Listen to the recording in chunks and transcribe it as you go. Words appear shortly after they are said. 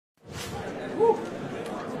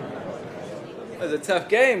was a tough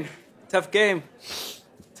game. Tough game.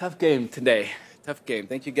 Tough game today. Tough game.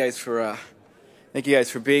 Thank you guys for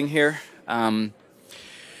being here. There's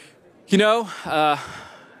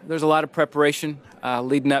a lot of preparation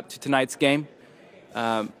leading up to tonight's game.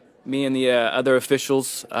 Me and the other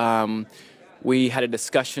officials, we had a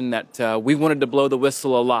discussion that we wanted to blow the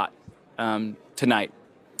whistle a lot tonight.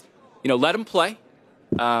 You know, let them play,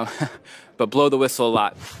 but blow the whistle a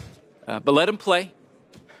lot. But let them play,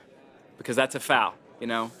 because that's a foul, you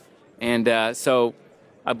know. And so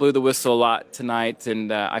I blew the whistle a lot tonight,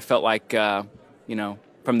 and I felt like, from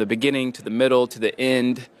the beginning to the middle to the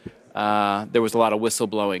end, there was a lot of whistle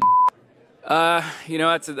blowing.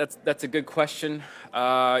 That's a good question.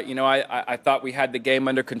 I thought we had the game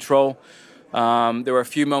under control. There were a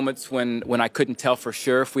few moments when I couldn't tell for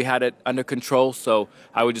sure if we had it under control, so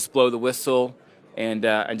I would just blow the whistle and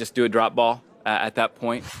just do a drop ball at that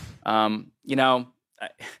point.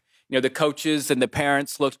 The coaches and the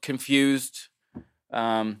parents looked confused.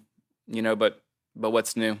 But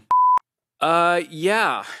what's new? When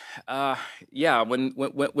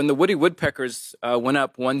the Woody Woodpeckers went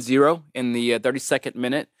up 1-0 in the 32nd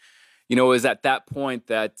minute, it was at that point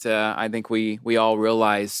that I think we all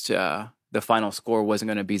realized the final score wasn't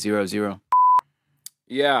going to be 0-0.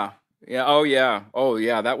 Yeah.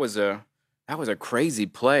 That was a crazy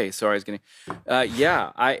play. Sorry, I was getting.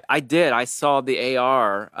 I did. I saw the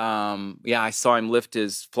AR. I saw him lift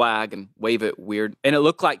his flag and wave it weird, and it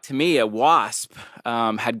looked like to me a wasp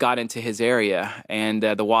had got into his area, and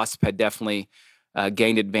the wasp had definitely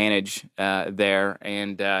gained advantage there,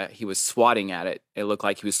 and he was swatting at it. It looked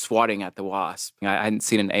like he was swatting at the wasp. I hadn't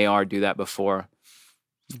seen an AR do that before.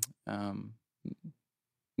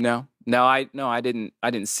 No, I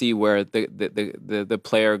didn't see where the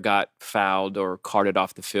player got fouled or carted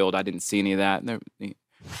off the field. I didn't see any of that.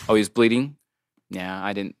 Oh, he's bleeding? Yeah,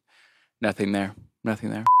 I didn't. Nothing there.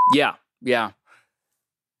 Yeah.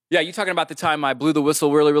 You talking about the time I blew the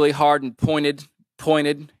whistle really, really hard and pointed?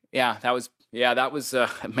 Yeah, that was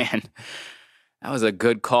man. That was a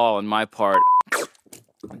good call on my part.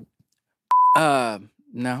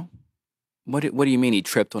 No. What do you mean he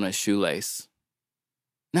tripped on his shoelace?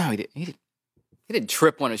 No, he didn't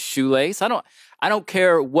trip on a shoelace. I don't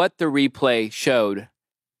care what the replay showed.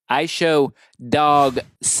 I show dog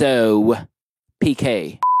so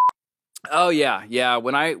PK. Oh yeah.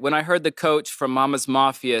 When I heard the coach from Mama's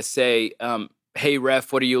Mafia say, "Hey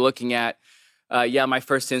ref, what are you looking at?" My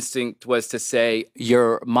first instinct was to say,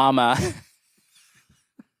 "Your mama."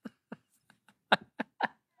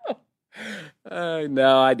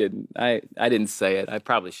 No, I didn't. I didn't say it. I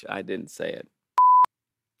probably should. I didn't say it.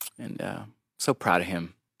 And so proud of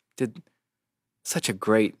him. Did such a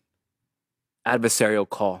great adversarial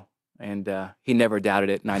call. And he never doubted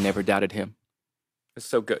it, and I never doubted him. It was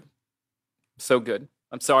so good. So good.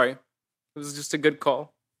 I'm sorry. It was just a good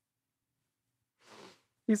call.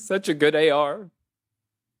 He's such a good AR.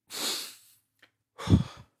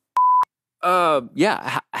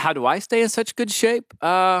 How do I stay in such good shape?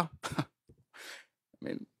 I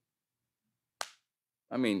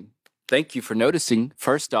mean, thank you for noticing,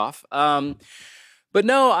 first off. But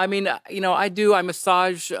no, I do. I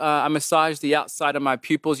massage the outside of my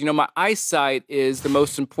pupils. My eyesight is the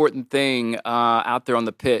most important thing out there on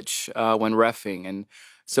the pitch when reffing. And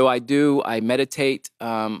so I meditate,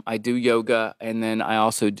 I do yoga, and then I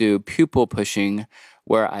also do pupil pushing,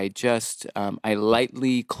 where I just, I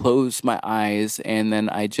lightly close my eyes, and then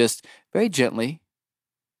I just very gently,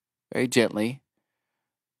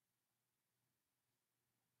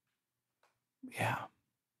 yeah,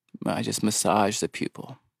 I just massage the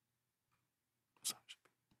pupil.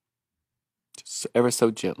 Just ever so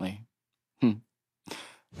gently.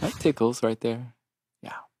 That tickles right there.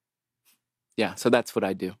 Yeah, so that's what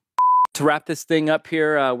I do. To wrap this thing up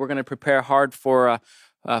here, we're going to prepare hard for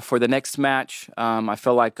the next match. I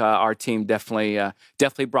feel like our team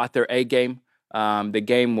definitely brought their A game. The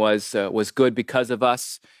game was good because of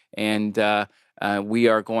us, and we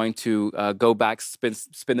are going to go back, spend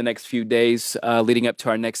the next few days leading up to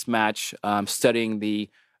our next match, studying the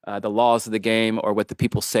laws of the game, or what the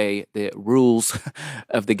people say, the rules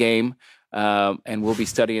of the game, and we'll be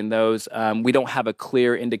studying those. We don't have a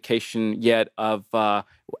clear indication yet of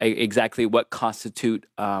exactly what constitutes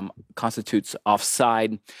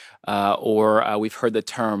offside, or we've heard the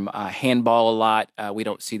term handball a lot. We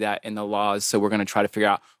don't see that in the laws, so we're going to try to figure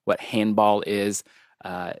out what handball is.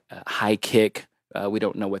 High kick. We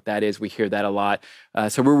don't know what that is. We hear that a lot.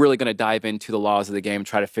 So we're really going to dive into the laws of the game,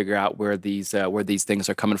 try to figure out where these things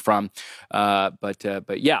are coming from. But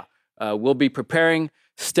we'll be preparing,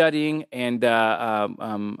 studying, and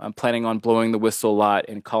I'm planning on blowing the whistle a lot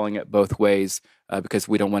and calling it both ways because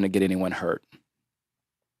we don't want to get anyone hurt.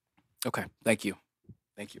 Okay, thank you.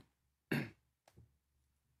 Thank you.